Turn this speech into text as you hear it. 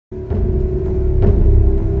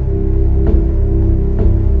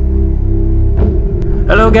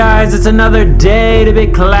Hello guys, it's another day to be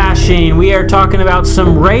clashing. We are talking about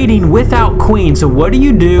some raiding without queen. So what do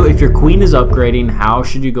you do if your queen is upgrading? How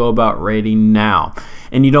should you go about raiding now?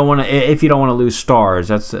 And you don't want to, if you don't want to lose stars,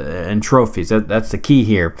 that's and trophies. That's the key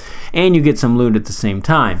here. And you get some loot at the same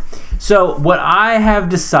time. So what I have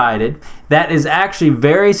decided that is actually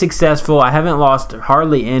very successful, I haven't lost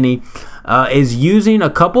hardly any, is using a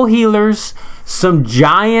couple healers, some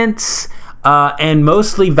giants, and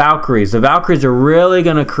mostly Valkyries. The Valkyries are really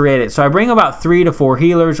going to create it. So I bring about 3 to 4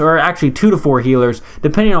 healers, or actually 2 to 4 healers,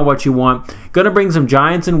 depending on what you want. Going to bring some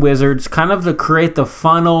giants and wizards, kind of to create the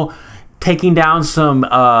funnel, taking down some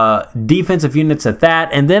defensive units at that.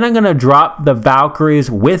 And then I'm going to drop the Valkyries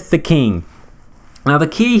with the king. Now the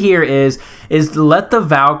key here is to let the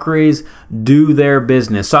Valkyries do their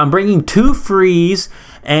business. So I'm bringing 2 freeze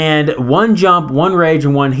and 1 jump, 1 rage,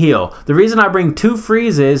 and 1 heal. The reason I bring 2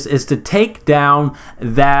 freezes is to take down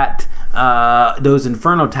that those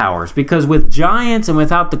inferno towers, because with giants and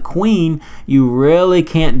without the queen you really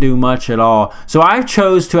can't do much at all. So I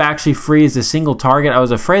chose to actually freeze the single target. I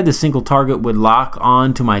was afraid the single target would lock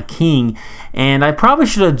on to my king, and I probably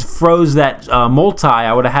should have froze that multi.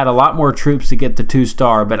 I would have had a lot more troops to get the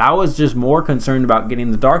 2-star, but I was just more concerned about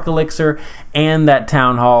getting the dark elixir and that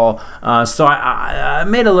town hall. So I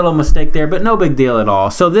made a little mistake there, but no big deal at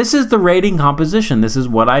all. So this is the raiding composition. This is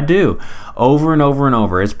what I do over and over and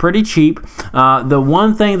over. It's pretty cheap. The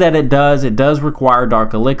one thing that it does require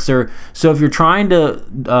dark elixir. So if you're trying to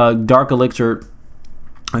dark elixir,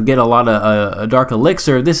 get a lot of dark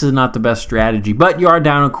elixir, this is not the best strategy, but you are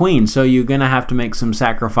down a queen, so you're gonna have to make some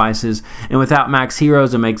sacrifices, and without max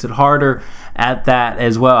heroes it makes it harder at that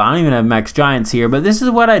as well. I don't even have max giants here, but this is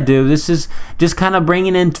what I do. This is just kind of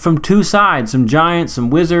bringing in from 2 sides, some giants, some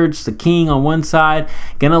wizards, the king on one side,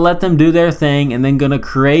 gonna let them do their thing, and then gonna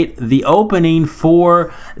create the opening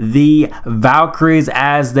for the Valkyries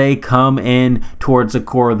as they come in towards the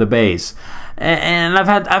core of the base. And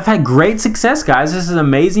I've had great success, guys. This is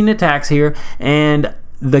amazing attacks here, and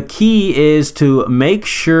the key is to make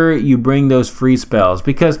sure you bring those free spells,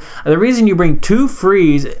 because the reason you bring 2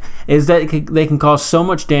 frees is that they can cause so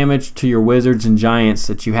much damage to your wizards and giants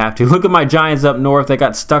that you have to. Look at my giants up north. They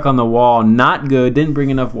got stuck on the wall. Not good. Didn't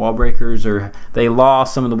bring enough wall breakers, or they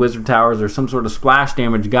lost some of the wizard towers, or some sort of splash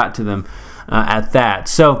damage got to them. At that.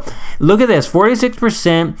 So look at this,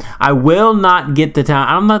 46%. I will not get the town.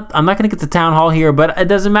 I'm not going to get the town hall here, but it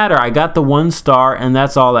doesn't matter. I got the 1 star, and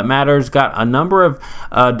that's all that matters. Got a number of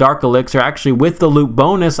dark elixir. Actually, with the loot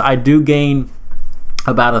bonus, I do gain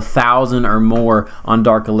about 1,000 or more on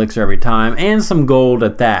dark elixir every time, and some gold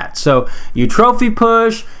at that. So you trophy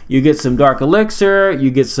push, you get some dark elixir,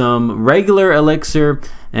 you get some regular elixir,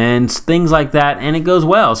 and things like that, and it goes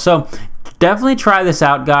well. So definitely try this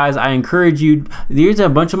out, guys. I encourage you. Here's a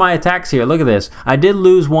bunch of my attacks here. Look at this. I did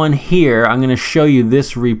lose one here. I'm going to show you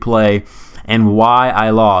this replay and why I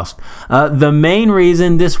lost. The main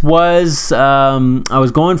reason this was, I was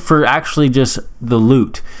going for actually just the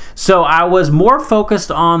loot. So I was more focused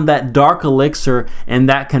on that dark elixir and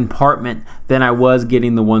that compartment than I was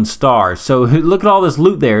getting the 1 star. So look at all this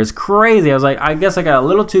loot there. It's crazy. I was like, I guess I got a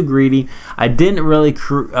little too greedy. I didn't really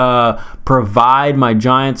provide my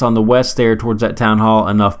giants on the west there towards that town hall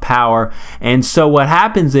enough power. And so what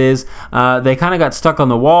happens is they kind of got stuck on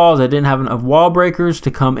the walls. I didn't have enough wall breakers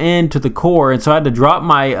to come in to the core. And so I had to drop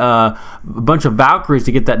my bunch of Valkyries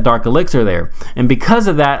to get that dark elixir there. And because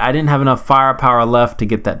of that, I didn't have enough firepower left to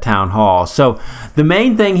get that town hall. So the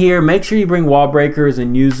main thing here, make sure you bring wall breakers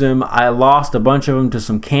and use them. I lost a bunch of them to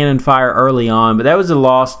some cannon fire early on, but that was a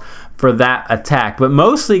loss for that attack. But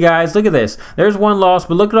mostly, guys, look at this. There's 1 loss,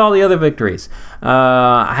 but look at all the other victories.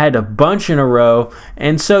 I had a bunch in a row,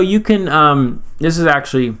 and so you can, this is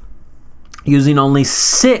actually using only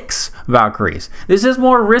 6 Valkyries. This is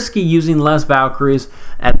more risky using less Valkyries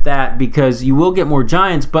at that, because you will get more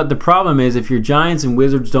giants, but the problem is if your giants and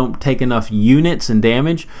wizards don't take enough units and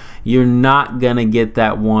damage, you're not gonna get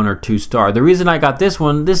that 1 or 2 star. The reason I got this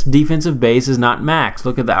one, this defensive base is not max.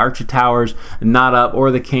 Look at the archer towers, not up,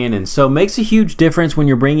 or the cannons. So it makes a huge difference when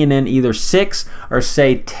you're bringing in either 6 or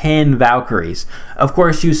say 10 Valkyries. Of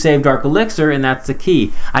course, you save dark elixir, and that's the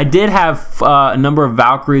key. I did have a number of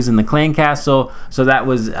Valkyries in the clan castle, so that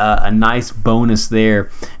was a nice bonus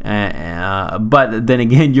there. But then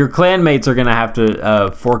again, your clan mates are gonna have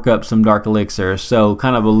to fork up some dark elixir, so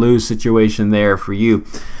kind of a lose situation there for you.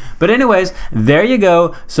 But anyways, there you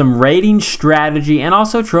go. Some raiding strategy and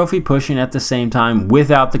also trophy pushing at the same time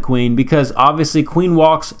without the queen, because obviously queen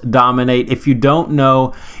walks dominate. If you don't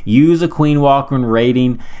know, use a queen walk when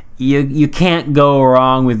raiding. you can't go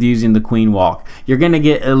wrong with using the queen walk. You're going to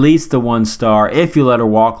get at least the 1 star if you let her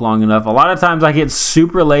walk long enough. A lot of times I get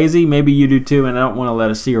super lazy, maybe you do too, and I don't want to let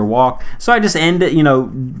her see her walk. So I just end it,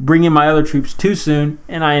 bring in my other troops too soon,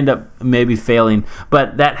 and I end up maybe failing.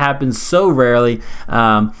 But that happens so rarely.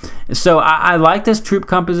 So I like this troop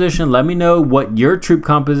composition. Let me know what your troop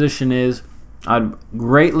composition is. I'd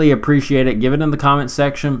greatly appreciate it. Give it in the comment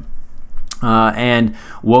section. And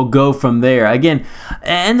we'll go from there. Again,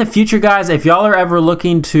 in the future, guys, if y'all are ever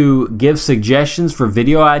looking to give suggestions for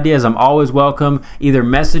video ideas, I'm always welcome. Either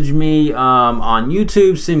message me on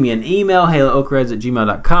YouTube, send me an email,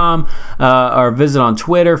 halo@okraheads@gmail.com, or visit on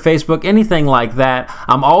Twitter, Facebook, anything like that.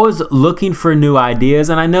 I'm always looking for new ideas,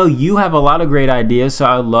 and I know you have a lot of great ideas, so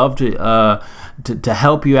I'd love to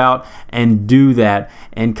help you out and do that.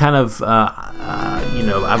 And kind of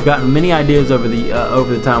I've gotten many ideas over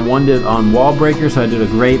the time. One did on wall breakers, so I did a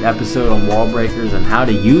great episode on wall breakers and how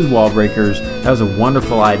to use wall breakers. That was a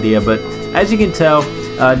wonderful idea. But as you can tell,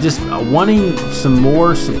 just wanting some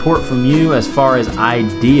more support from you as far as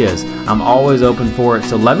ideas. I'm always open for it,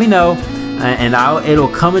 so let me know, and it'll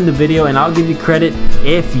come in the video, and I'll give you credit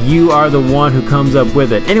if you are the one who comes up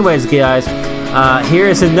with it. Anyways, guys, here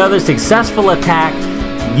is another successful attack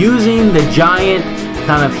using the giant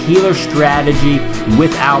kind of healer strategy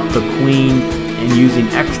without the queen and using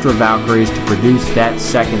extra Valkyries to produce that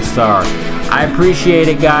 2nd star. I appreciate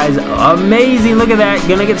it, guys. Amazing. Look at that.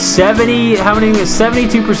 Gonna get 70, how many?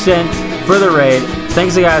 72% for the raid.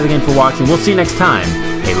 Thanks, guys, again for watching. We'll see you next time.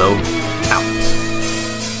 Halo.